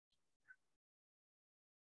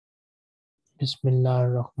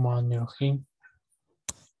Bismillahirrahmanirrahim.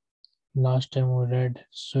 Last time we read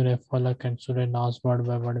Surah Falak and Surah Nas word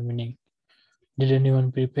by word meaning. Did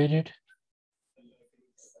anyone prepare it?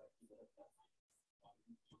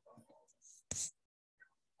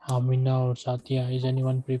 Amina or Satya, is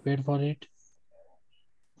anyone prepared for it?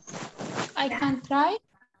 I can try.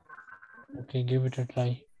 Okay, give it a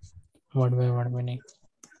try. Word by word meaning.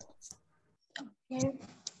 Okay.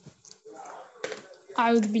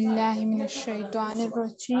 أعوذ بالله من الشيطان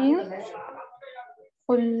الرجيم.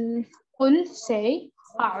 قل say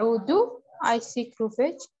أعوذ, I seek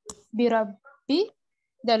refuge بربي,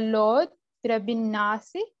 the Lord, بربي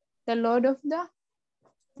الناس, the Lord of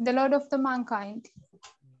the mankind.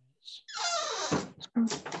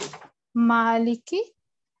 Maliki,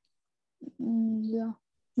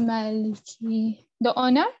 the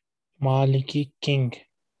owner. Maliki, king.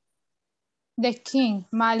 The king,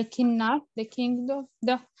 Malikin Nar, the king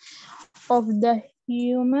of the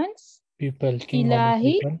humans. People, king Ilahi, of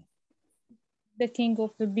the people. the king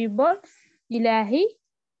of the people. Ilahi,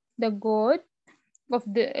 the god of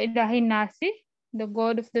the Ilahi Nasi, the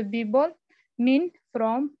god of the people. Min,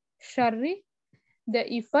 from Shari, the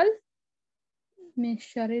evil. Min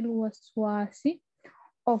Sharil Waswasi,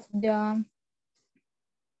 of the,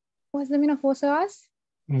 what's the meaning of waswas?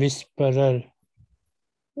 Whisperer.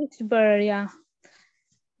 Whisper, yeah.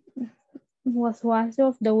 Waswasi,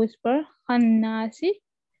 of the whisper. Khanasi,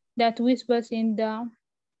 that whispers in the.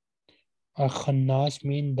 A khannas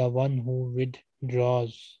means the one who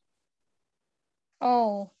withdraws.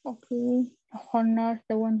 Oh, okay. Honor,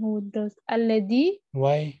 the one who does. Alladhi.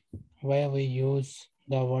 Why we use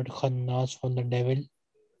the word khannas for the devil?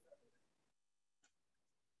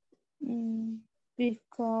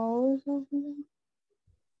 Because of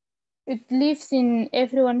it lives in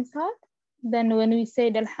everyone's heart. Then when we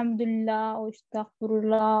say Alhamdulillah or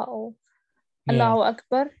Astaghfirullah or Allahu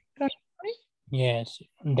Akbar. Yes,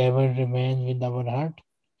 devil remains with our heart.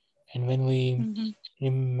 And when we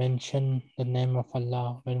mention the name of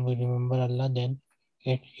Allah, when we remember Allah, then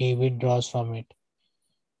he withdraws from it.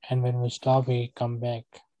 And when we stop, he come back.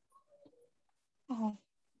 Oh.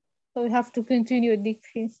 So we have to continue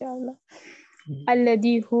dictation, inshallah.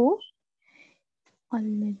 Alladhi who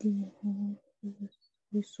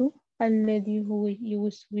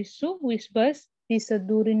whispers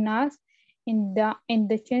bisadurin nas, in the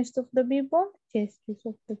chest of the people, chests of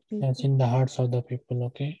the people. Yes, in the hearts of the people,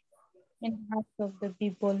 okay? In the hearts of the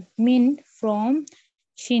people. Min, from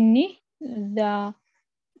Chinni, the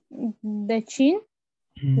chin,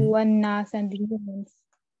 one nas, and the humans.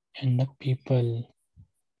 And the people.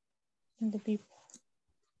 And the people.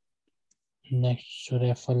 Next,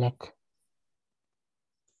 Surah Falak.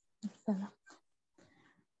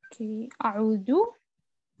 Okay, A'udu.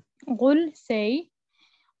 Qul, say,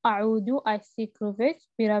 A'udu, I seek refuge,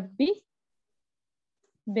 Birabbil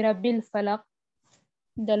Falak,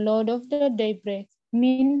 the Lord of the daybreak.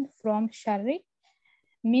 Min, from Shari,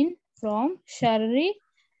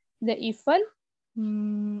 the evil,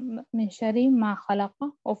 min Shari ma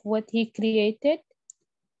khalaqa, of what he created.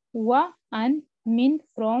 Wa, and min,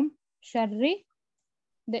 from Shari,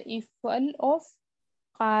 the evil of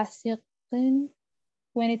Qasiqin,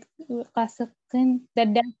 Qasiqin, the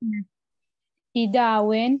darkness. Ida,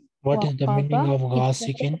 when. What is the meaning of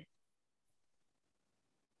Ghasikin?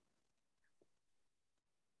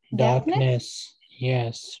 Darkness.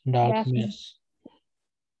 Yes, darkness.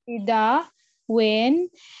 Ida, when.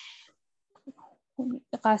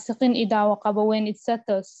 Qasiqin ida waqaba, when it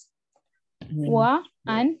settles. Wa,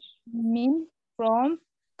 and min, from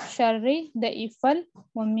Shari, the evil.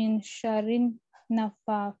 Wa min sharin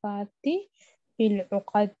nafafati fil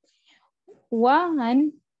uqad. Wa,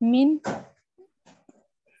 and min,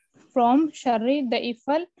 from Shari, the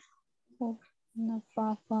evil of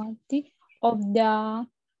nafafati, of the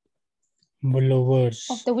blowers.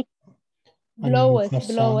 Of the blowers. The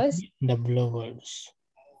blowers.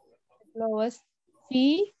 Blowers.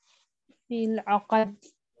 Fil uqad,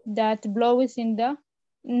 that blows in the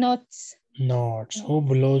knots. Knots. Who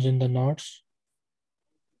blows in the knots?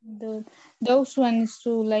 Those ones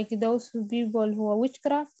who, like those people who are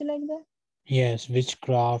witchcraft, like that. Yes,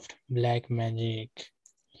 witchcraft, black magic.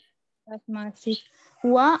 Black magic.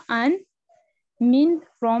 Wa, and min,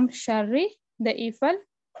 from Shari, the evil.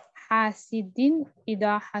 Hasidin,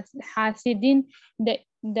 ida hasidin, the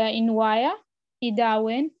inwire. Ida,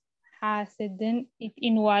 when. Hasidin, it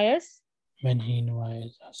inwires. When he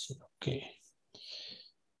invites us, okay.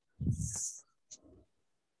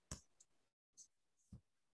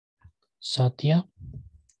 Satya?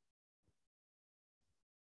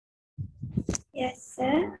 Yes,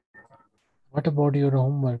 sir. What about your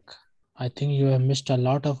homework? I think you have missed a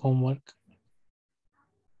lot of homework.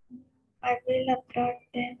 I will upload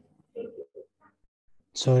them.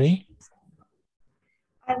 Sorry?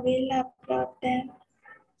 I will upload them.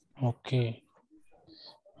 Okay.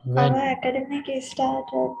 Our When? academic is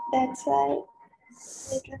started. That's why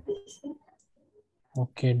little busy.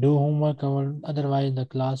 Okay, do homework, or otherwise the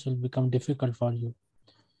class will become difficult for you.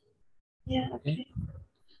 Yeah, Okay? okay.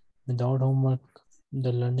 Without homework,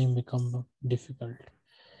 the learning become difficult.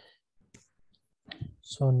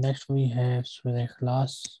 So next we have Surah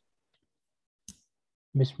Aikhlas.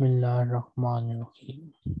 Bismillah Rahman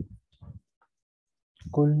Rahim.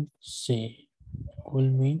 Kul say. Kul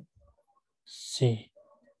mean say.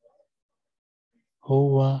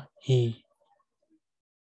 Huwa he.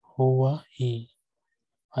 Huwa he.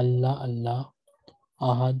 Allah Allah.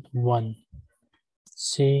 Ahad one.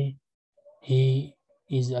 Say he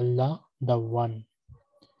is Allah the one.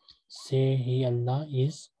 Say he Allah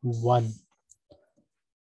is one.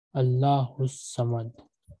 Allahus Samad.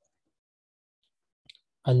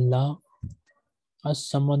 Allah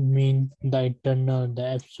as-Samad mean the eternal, the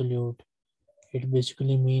absolute. It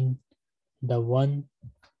basically means the one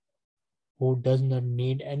who does not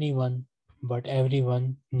need anyone, but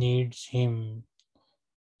everyone needs him.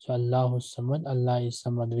 So Allahus Samad, Allah is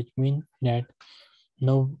Samad, which means that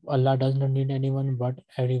no, Allah does not need anyone, but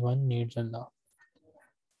everyone needs Allah.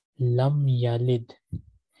 Lam Yalid,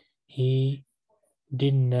 he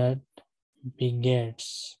did not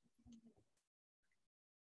begets.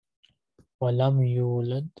 Walam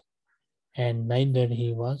Yulad, and neither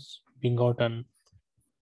he was begotten.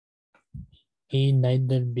 He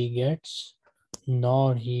neither begets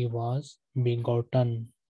nor he was begotten.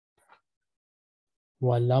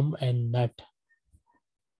 Walam and not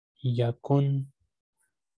yakun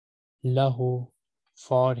lahu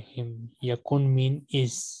for him. Yakun mean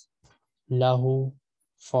is. Lahu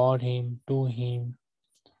for him, to him.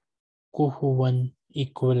 Kuhuwan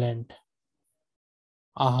equivalent.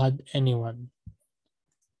 Ahad anyone.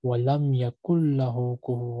 Walam yakul lahu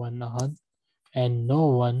kuhuwan ahad, and no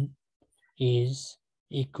one is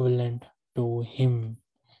equivalent to him,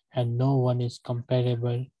 and no one is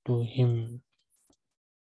comparable to him.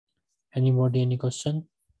 Anybody, any question?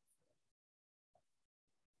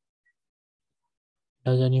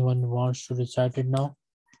 Does anyone wants to recite it now?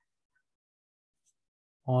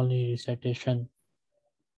 Only recitation.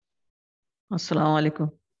 Assalamu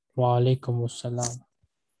alaikum. Wa alaikum assalam.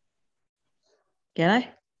 Can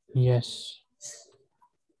I? Yes.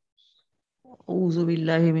 Auzu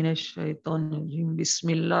billahi minash shaitanir rajim.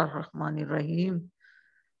 Bismillahir rahmanir rahim.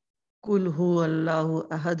 Kul huwallahu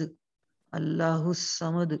ahad. Allahus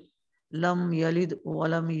samad. Lam yalid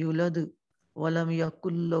walam yulad walam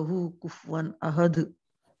yakul lahu kufuwan ahad.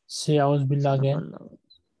 Say Auz Billah again. Sadaqallah.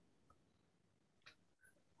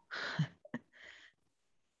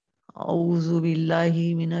 Auzu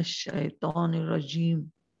billahi minash shaitanir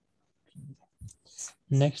rajim.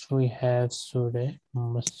 Next we have Surah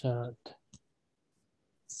Masad.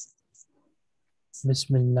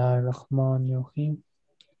 Bismillah Rahman Rahim.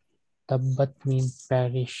 Tabbat means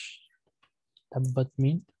perish. Tabbat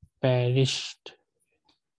means perished.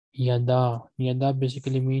 Yada. Yada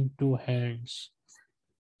basically means two hands.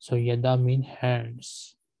 So Yada means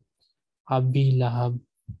hands. Abi Lahab.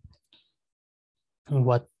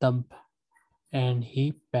 Wattab. And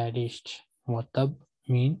he perished. Wattab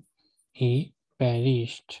means he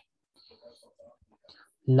perished.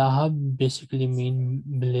 Lahab basically means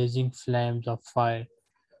blazing flames of fire.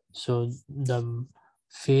 So the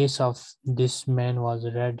face of this man was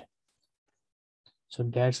red. So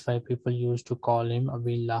that's why people used to call him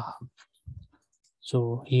Abi Lahab.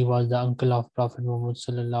 So he was the uncle of Prophet Muhammad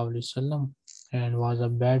sallallahu alaihi wasallam and was a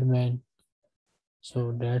bad man.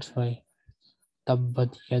 So that's why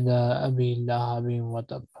Tabbat yada Abi Lahabin wa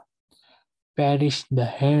tab. Perished the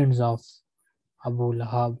hands of Abu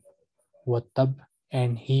Lahab wa tab,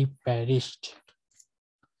 and he perished.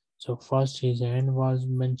 So first his hand was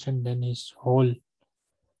mentioned, then his whole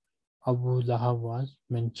Abu Lahab was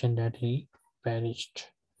mentioned that he perished.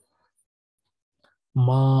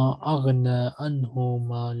 Ma aghna anhu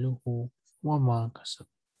maluhu wa ma kasab.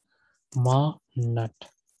 Ma not.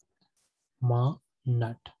 Ma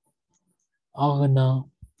not. Aghna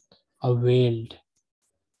availed.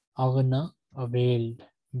 Aghna availed.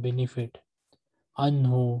 Benefit.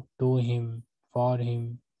 Anhu to him. For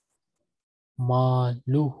him.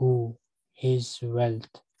 Maluhu his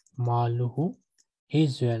wealth. Maluhu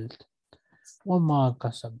his wealth. Wama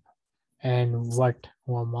kasab. And what?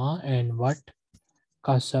 Wama and what?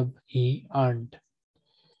 Kasab he earned.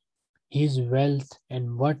 His wealth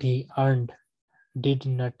and what he earned did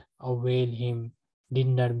not avail him did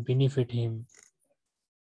not benefit him.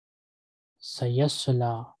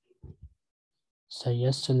 Sayasla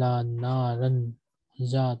naran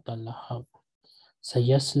zata lahab.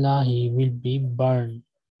 Sayasla, he will be burned.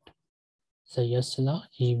 Sayasla,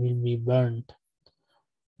 he will be burnt.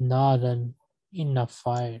 Naran, in a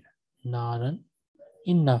fire. Naran,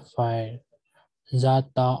 in a fire.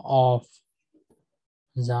 Zata, of.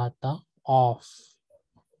 Zata, of.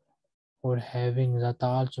 Or having. Zata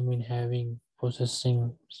also mean having,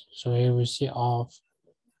 possessing. So here we say of.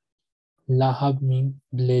 Lahab mean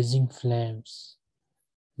blazing flames.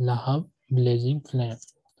 Lahab, blazing flame.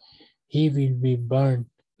 He will be burnt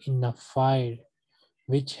in a fire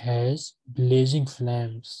which has blazing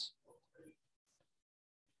flames.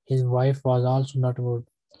 His wife was also not good.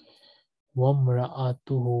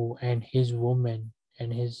 Wamra'atuhu, and his woman,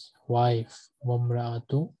 and his wife.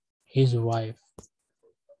 Wamra'atu, his wife.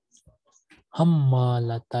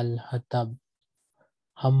 Hammalatal hatab.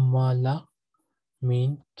 Hammala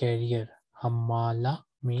mean carrier. Hammala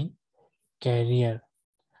mean carrier.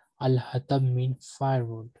 Al-hatab mean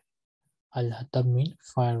firewood. Al-hatab mean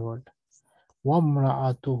firewood.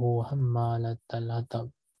 Wamra'atuhu hammalatal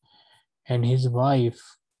hatab, and his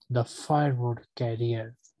wife, the firewood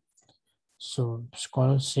carrier. So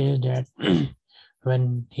scholars say that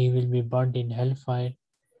when he will be burnt in hellfire,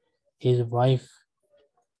 his wife,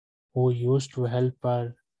 who used to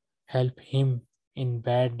help him in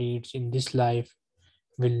bad deeds in this life,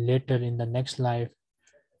 will later in the next life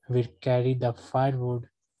will carry the firewood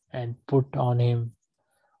and put on him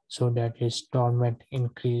so that his torment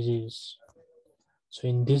increases. So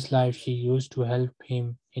in this life she used to help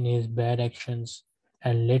him in his bad actions,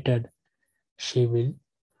 and later she will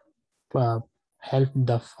help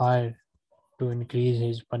the fire to increase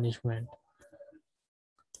his punishment.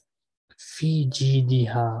 Fi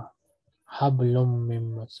jidiha hablum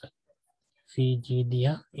min masad. Fi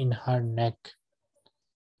jidiha, in her neck.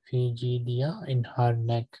 Fi jidiha, in her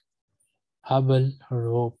neck. Habl,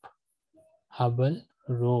 rope. Habl,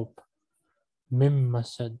 rope. Mim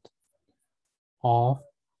masad, of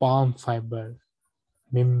palm fiber.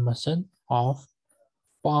 Mim masad, of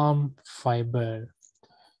palm fiber.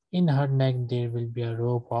 In her neck there will be a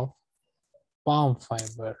rope of palm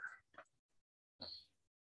fiber.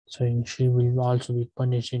 So she will also be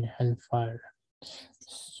punished in hellfire.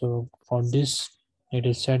 So for this, it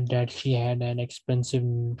is said that she had an expensive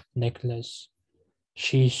necklace.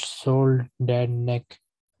 She sold that neck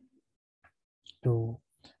to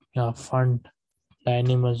fund the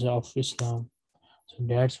animals of Islam. So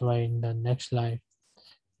that's why in the next life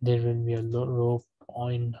there will be a rope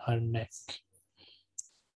on her neck.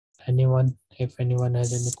 If anyone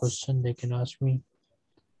has any question, they can ask me.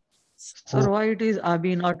 Sir, why it is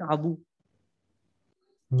Abi, not Abu?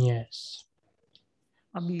 Yes.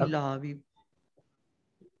 Abi Lahabi.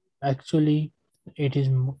 Actually, it is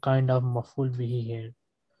kind of maful bihi here.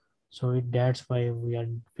 So that's why we are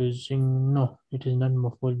using, no, it is not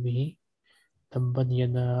maful bihi. Tabbat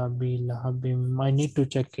yada abi lahabim. I need to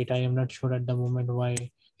check it. I am not sure at the moment why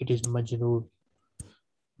it is majroor.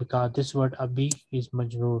 Because this word abi is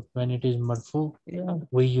majroor. When it is marfu, Yeah.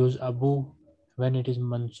 we use abu. When it is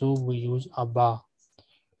mansoob, we use abba.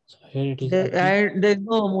 So here it is abi. There's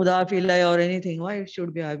no mudafilai or anything. Why it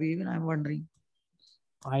should be Abi? Even I'm wondering.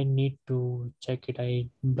 I need to check it. I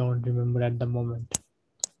don't remember at the moment.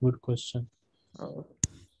 Good question. Oh,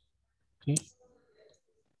 Okay.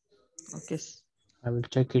 okay. I will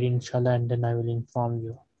check it inshallah and then I will inform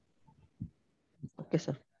you. Okay,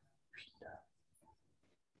 sir.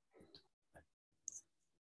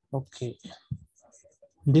 Okay.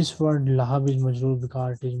 This word lahab is majroor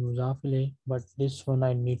because it is muzaf ilayh, but this one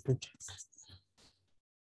I need to check.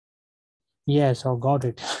 Yes, I got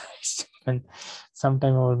it. And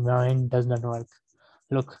sometimes our mind does not work.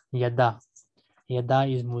 Look, yada. Yada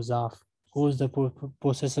is muzaf. Who is the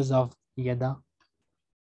possessors of yada?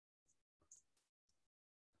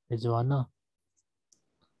 Rizwana.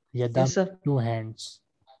 Yada Yes, sir. two hands.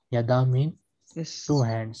 Yada mean Yes. two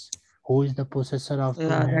hands. Who is the possessor of two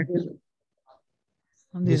Yeah, that hands? is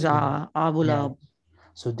This this mean. Abu Yeah. Lahab.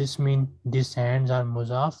 So this means these hands are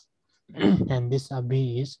muzaf and this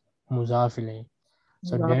abi is muzaf ilayh.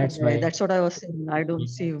 So that's Mudafilai. why. That's what I was saying. I don't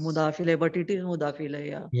see Yes, Mudafilai, but it is Mudafilai.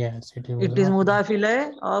 Yeah. yes, it is It is muzaf.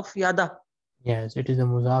 Mudafilai of Yada. Yes, it is a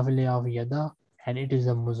muzaf ilayh of yada and it is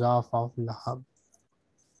a muzaf of lahab.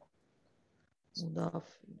 Mudaf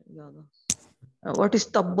Yada. What is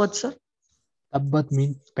Tabbat, sir? Tabbat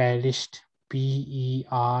means perished.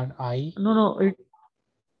 P-E-R-I. No.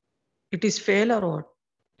 It is fail or what?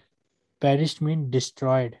 Perished means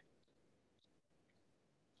destroyed.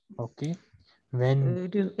 Okay. When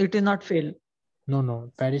It is not fail.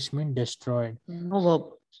 No. Perish means destroyed. No verb.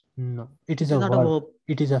 No. It is It's a not a verb. verb.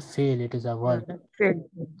 It is a fail. It is a Yeah, verb. that fail.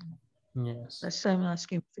 Yes. That's why I'm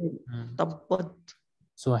asking fail. Tabbat.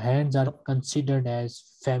 So hands are considered as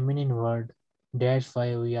feminine word. That's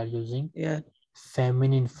why we are using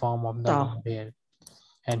feminine form of the verb here.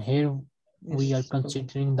 And here we are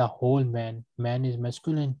considering the whole man. Man is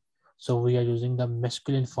masculine. So we are using the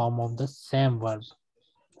masculine form of the same verb.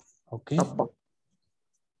 Okay.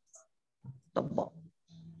 Tabba.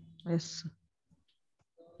 Yes.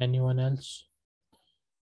 Anyone else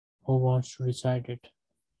who wants to recite it?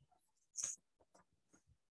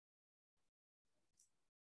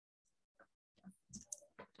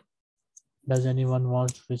 Does anyone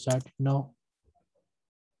want to recite it now?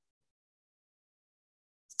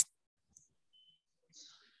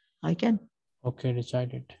 I can. Okay,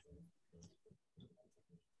 recite it.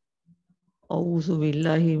 أعوذ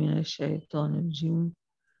بالله من الشيطان الرجيم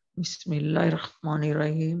بسم الله الرحمن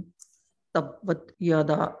الرحيم تبت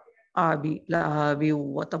يدا أبي لهب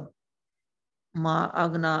وتب ما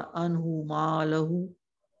أغنى عنه ماله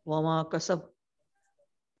وما كسب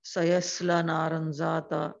سيصلى نارا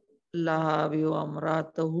ذات لهب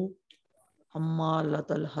وامرأته حمالة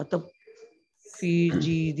الحطب في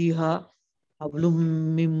جيدها حبل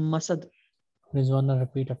من مسد. Rizwana,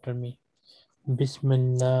 repeat after me.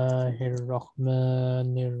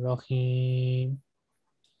 Bismillahirrahmanirrahim.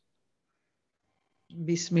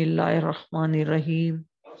 Bismillahirrahmanirrahim.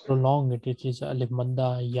 Prolong it. It is alif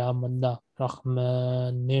madda, ya madda.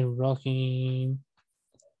 Rahmanirrahim.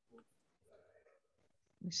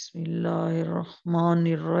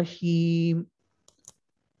 Bismillahirrahmanirrahim.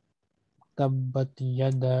 Tabbat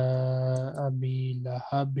yada abi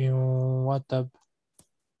lahabin wa tab.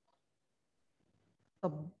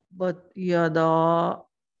 Tabbat yada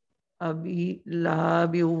abi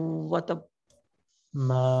lahabin wa tab.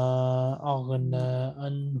 Ma aghna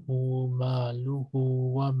anhu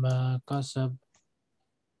maluhu wa ma kasab.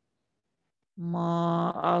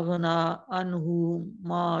 Ma aghna anhu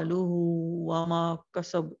maluhu wa ma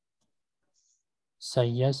kasab.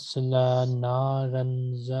 Sayasla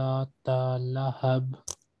naran zata lahab.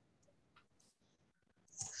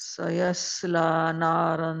 Sayasla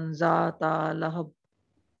naran zata lahab.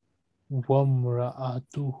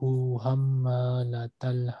 Wamra'atuhu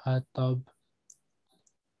hammalatal hatab.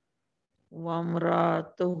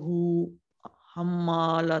 Wamratuhu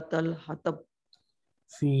hammalatal hatab.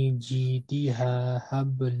 Fi jidiha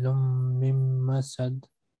hablum min masad.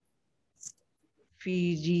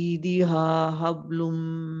 Fi jidiha hablum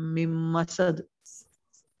min masad.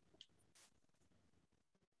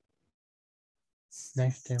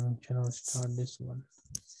 Next time we shall start this one.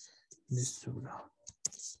 This surah.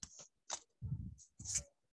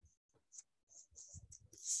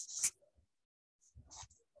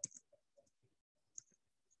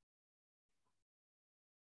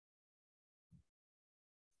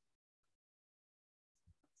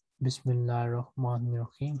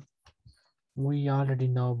 Bismillahirrahmanirrahim. We already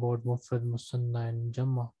know about Mufrad, Musanna and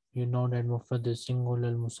Jamma. You know that Mufrad is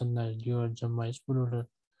singular, Musanna is dual, Jamma is plural.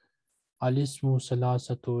 Al-ismu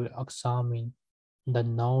salasatu aqsamin. The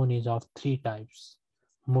noun is of three types.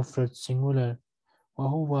 Mufrad singular, wa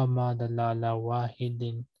huwa ma dalla ala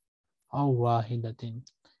wahidin aw wahidatin.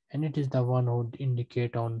 And it is the one who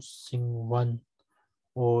indicate on one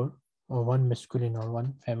or one masculine or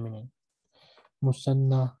one feminine.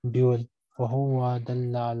 Musanna dual, wa huwa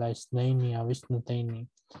dalla ala isnaini aw isnataini.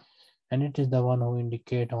 And it is the one who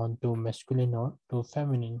indicate on two masculine or two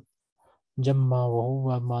feminine. Jamma wa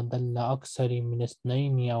huwa ma dalla aksari min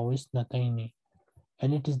isnaini aw isnataini.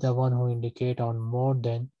 And it is the one who indicate on more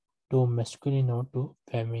than two masculine or two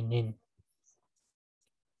feminine.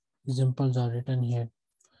 Examples are written here.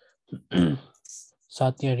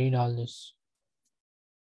 Satya, read all this.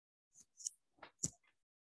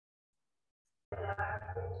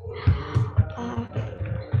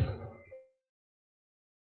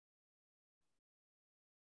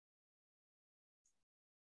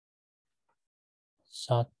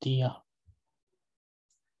 Satya,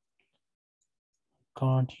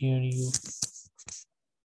 can't hear you.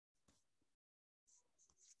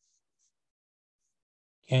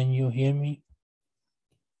 Can you hear me?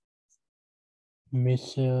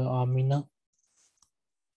 Miss Amina?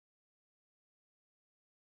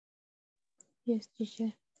 Yes,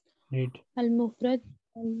 teacher. Read. المفرد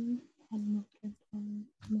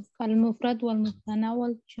المفرد والمثنى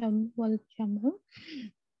والجمع.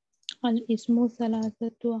 الاسم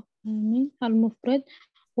ثلاثة أقسام. المفرد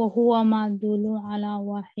وهو ما يدل على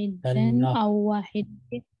واحد أو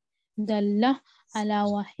واحدة. دل على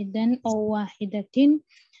واحد أو واحدة.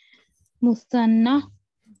 مثنى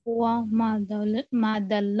هو ما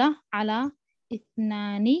دل على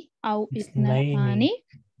اثنان أو اثنتان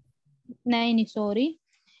اثنين اثنين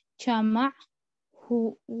جمع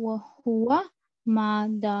هو ما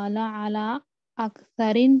دل على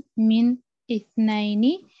أكثر من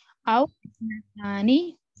اثنين أو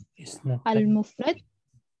اثنتان اثنتين المفرد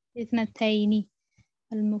اثنتين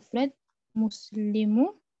المفرد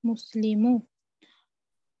مسلم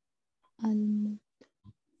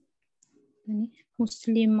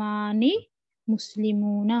مسلمان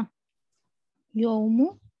مسلمون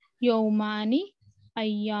يومان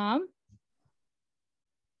أيام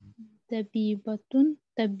دبيبتان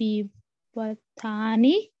دبيبات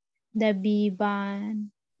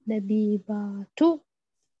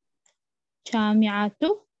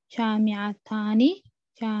جامعتان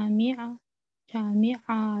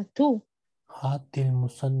جامعات هات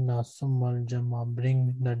المثنى ثم الجمع.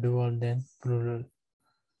 Bring the dual then plural.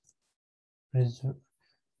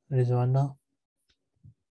 Rizwana.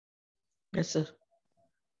 Yes, sir.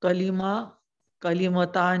 Kalima,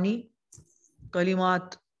 kalimatani,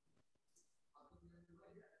 kalimat,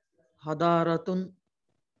 hadaratun,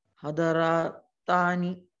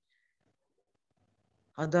 hadaratani,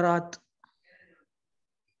 hadarat,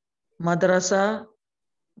 madrasa,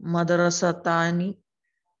 madrasatani,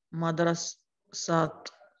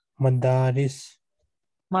 madrasat, Madaris.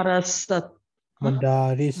 marasat,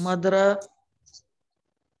 Madaris.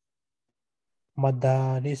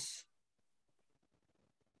 Madaris.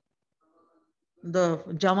 The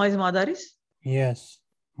Jama is Madaris? Yes.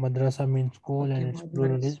 Madrasa means school Okay, and its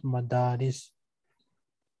plural Madaris. is Madaris.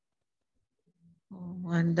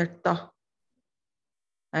 And that ta.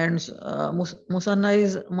 And Musanna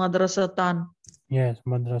is Madrasatan. Yes.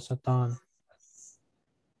 Madrasatan.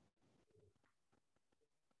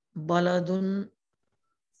 Baladun,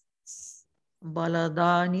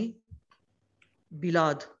 Baladani,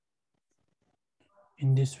 Bilad.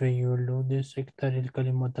 In this way you will do this. اختر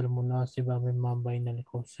الكلمة المناسبة مما بين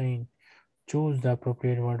القوسين. Choose the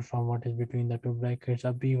appropriate word from what is between the two brackets.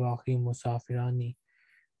 Abi wa akhi musafirani.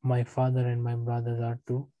 My father and my brothers are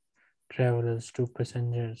two travelers, two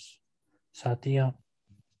passengers. Satya.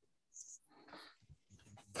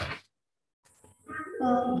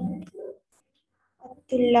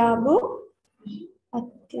 الطلاب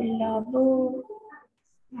الطلاب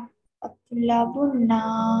الطلاب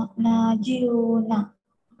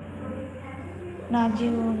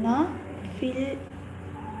ناجون في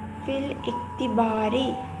الاختبار.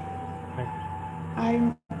 Right.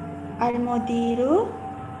 المدير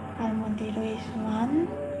is one.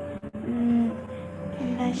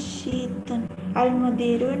 نشيط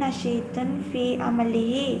المدير نشيط في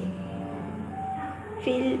عمله.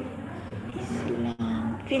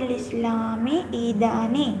 في الإسلام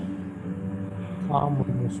إيدان. Calm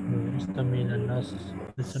المسلم. استمع إلى النص.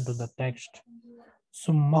 Listen to the text.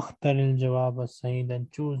 ثم اختر الجواب الصحيح. Then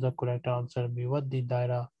choose the correct answer. بودي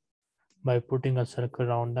دائرة. By putting a circle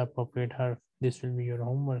around the appropriate harf. This will be your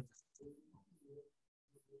homework.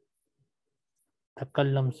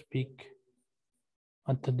 تكلم speak.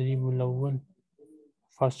 التدريب الأول.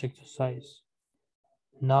 First exercise.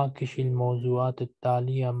 ناقش الموضوعات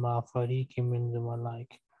التالية مع فريق من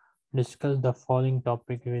زملائك. Discuss the following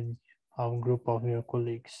topic with a group of your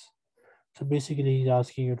colleagues. So basically he's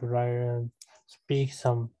asking you to write speak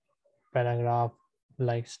some paragraph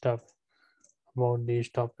like stuff about these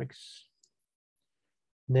topics.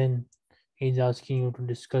 Then he's asking you to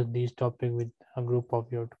discuss these topics with a group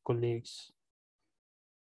of your colleagues.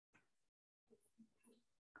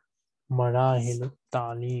 مراحل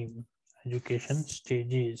التعليم education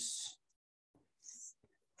stages.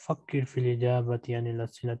 فكر في الإجابة عن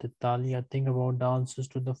الأسئلة التالية. Think about the answers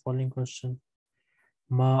to the following question.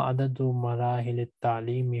 ما عدد مراحل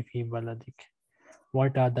التعليم في بلدك?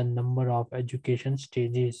 What are the number of education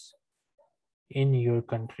stages in your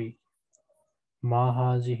country? ما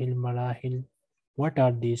هذه المراحل? What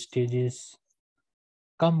are these stages?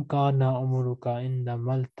 كم كان عمرك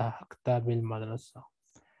عندما التحقت بالمدرسة?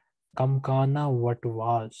 كم كان what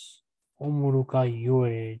was? عمرك your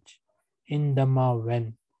age. عندما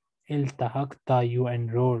when? التحقت you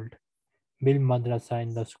enrolled. بالمدرسة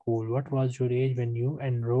in the school. What was your age when you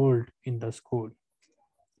enrolled in the school?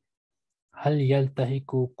 هل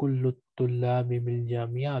يلتحق كل الطلاب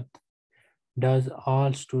بالجامعات? Does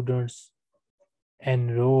all students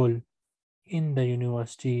enroll in the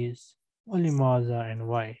universities? ولماذا and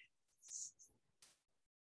why?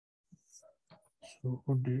 So,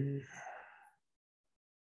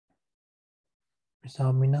 Miss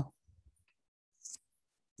Amina.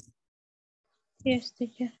 Yes,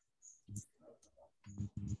 teacher.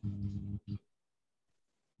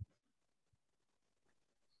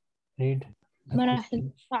 Read the مراحل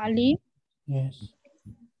questions. التعليم. Yes.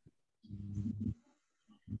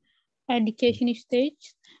 education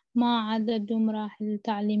stage. ما عدد مراحل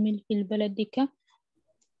التعليم في بلدك؟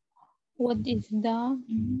 What is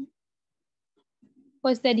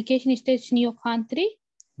what's the education stage in your country?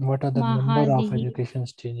 What are the ما number of هذه education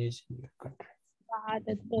stages in your country?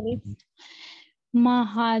 ما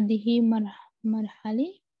هذه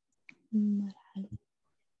مرحلة.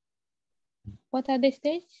 What are the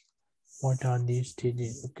stages? What are these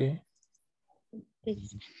stages? Okay.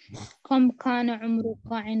 كم كان عمرك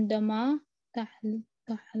عندما تحلل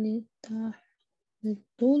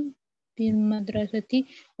بالمدرسة?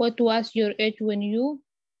 What was your age when you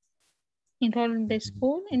enrolled in the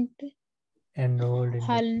school? Enrolled in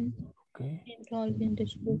هل the okay. enrolled in the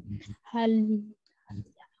school. هل هل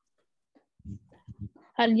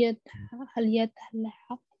هل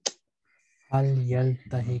يتلحق هل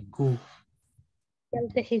يلتحق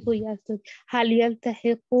هل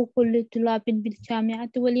يلتحق كل طلاب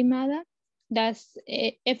بالجامعة ولماذا؟ Does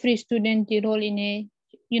every student enroll in a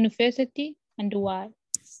university and why?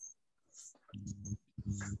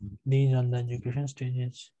 These are the education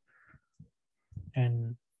stages,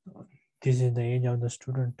 and this is the age of the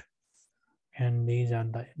student, and these are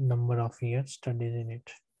the number of years studied in it.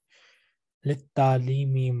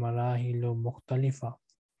 للتعليم مراحل مختلفة.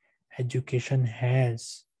 Education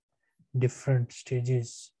has different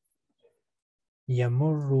stages.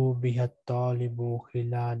 يمر بها الطالب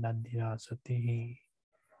خلال دراسته.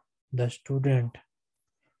 The student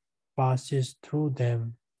passes through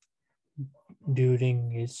them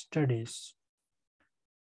during his studies.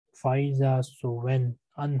 فإذا so when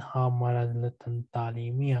أنهى مرحلة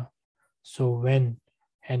تعليمية. So when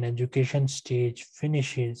an education stage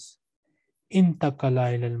finishes, انتقل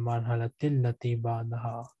إلى المرحلة التي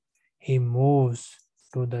بعدها. He moves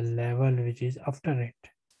to the level which is after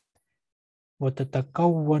it.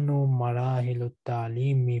 وتتكون مراحل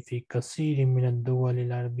التعليم في كثير من الدول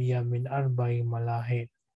العربية من 4 مراحل.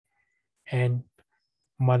 And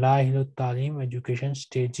مراحل التعليم education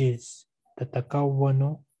stages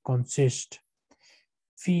تتكون consist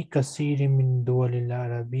في كثير من الدول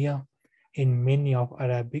العربية in many of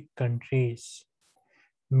Arabic countries.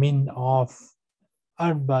 من of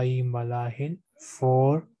 4 مراحل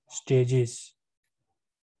 4 stages.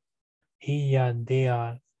 هي they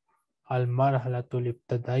are المرحلة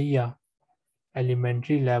الابتدائية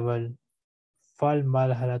elementary level.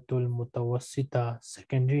 فالمرحلة المتوسطة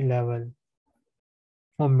secondary level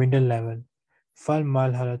or middle level.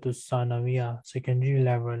 فالمرحلة الثانوية secondary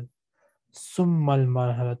level. ثم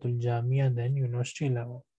المرحلة الجامعية then university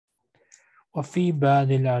level. وفي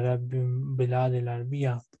بعض البلاد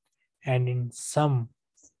العربية and in some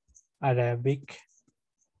Arabic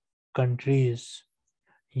countries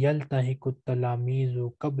يلتحق التلاميذ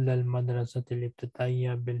قبل المدرسة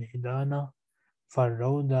الابتدائية بالحضانة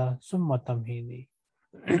فالروضة ثم تمهيدي.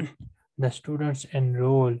 The students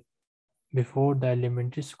enroll before the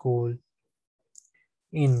elementary school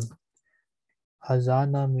in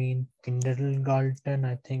Hazana mean kindergarten,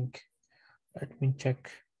 I think. Let me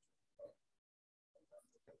check.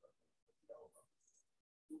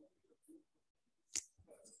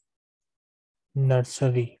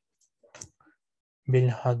 Nursery.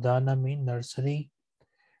 Bilhadana mean nursery.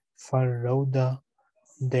 Farrauda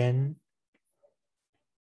then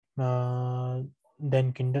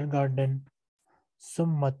kindergarten.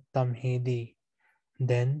 Summa tamhidi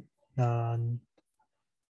then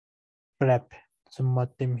prep. Summa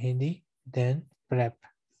tamhidi then prep.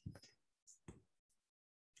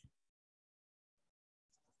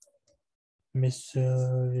 Miss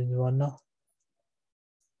Rizwana.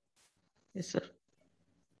 Yes, sir.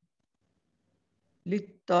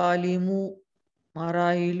 للتعليم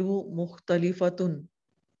مراحل مختلفة.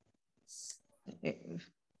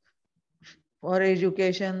 For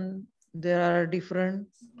education, there are different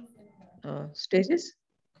stages.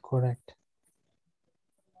 Correct.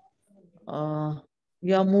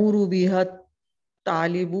 يمر بها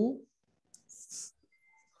الطالب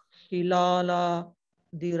خلال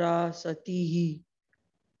دراسته.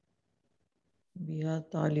 بها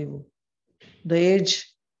الطالب. The age.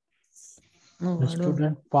 No, The I don't.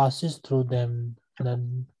 student passes through them.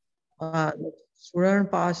 Then The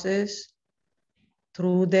student passes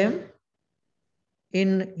through them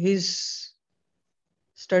in his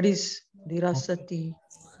studies. Dirasati.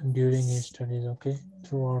 during his studies, okay?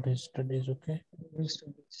 Throughout his studies, okay?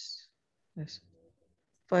 Yes.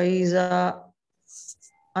 Faiza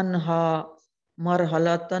anha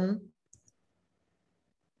marhalatan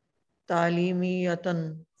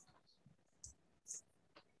talimiyatan.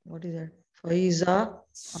 What is that? Faiza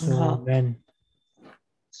So anha.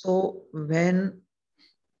 So when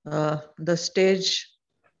the stage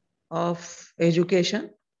of education,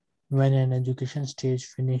 when an education stage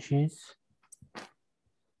finishes,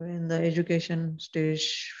 when the education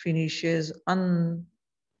stage finishes,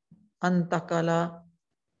 antakala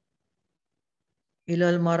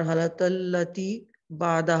ilal marhalatallati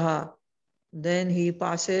badaha, then he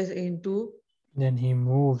passes into then he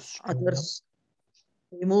moves to the, others,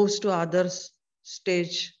 he moves to others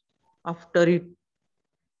stage after it.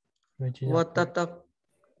 which is after, Vatatak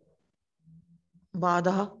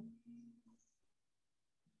badaha,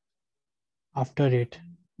 after it.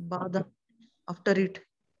 bada, after it.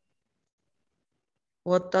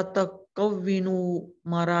 Watatakawwinu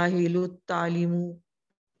marahilu talimu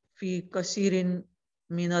fi kasirin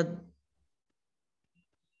minad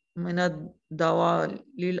minad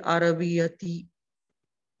dawalil arabiyati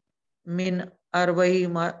min arba'i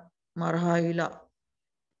marhaila,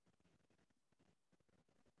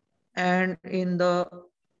 and in the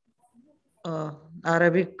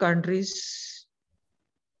Arabic countries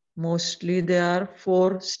mostly there are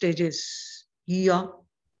 4 stages. Hiya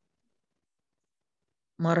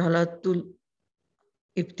marhalatul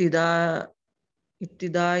ibtida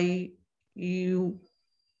ibtidai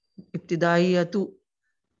ibtidaiyatu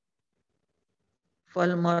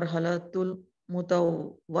fal marhalatul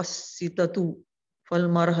mutawassitatu fal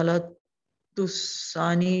marhalatus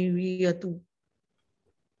saniyatu.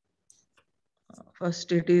 First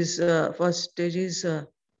stage is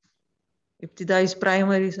ibtida is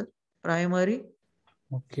primary, sir. Primary.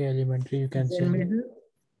 Okay, elementary, you can say. Then middle.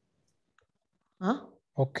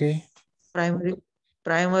 Okay.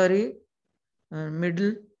 Primary,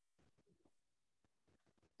 middle,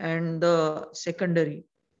 and the secondary.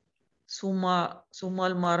 Sumal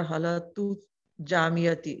marhalatu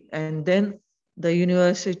jamiyati, and then the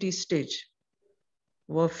university stage.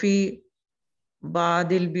 Wafi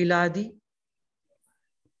badil biladi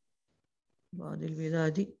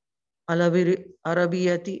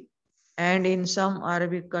Arabiyati, and in some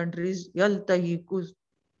Arabic countries yaltahiku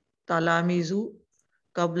talamizu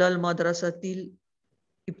qabla al madrasatil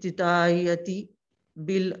ibtitaiyati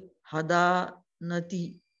bil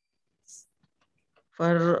hadanati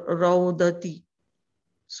farrawdati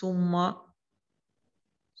summa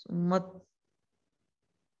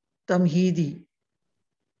tamhidi.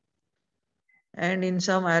 And in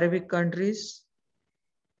some Arabic countries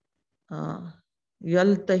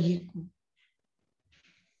yaltahiku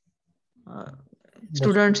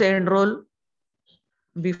students enroll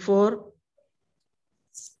before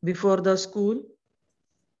the school,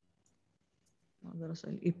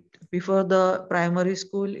 before the primary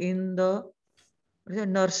school, in the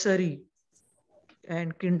nursery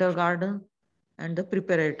and kindergarten and the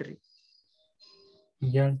preparatory.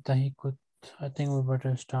 Yeah, I think we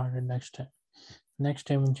better start it next time. Next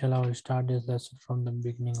time, inshallah, we'll start this lesson from the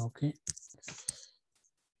beginning, okay?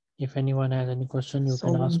 If anyone has any question, you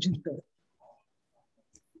can ask me.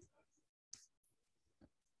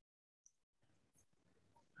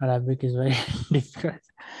 Arabic is very difficult.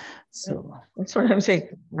 So that's what I'm saying.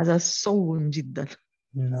 As a sound jiddan.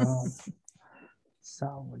 No.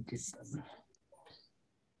 Sound jiddan.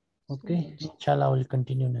 Okay. Inshallah, we'll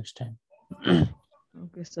continue next time.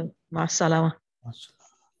 Okay, sir. Masalama.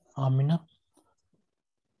 Amina.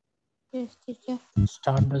 Yes, teacher.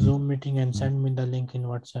 Start the Zoom meeting and send me the link in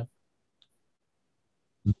WhatsApp.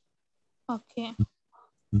 Okay.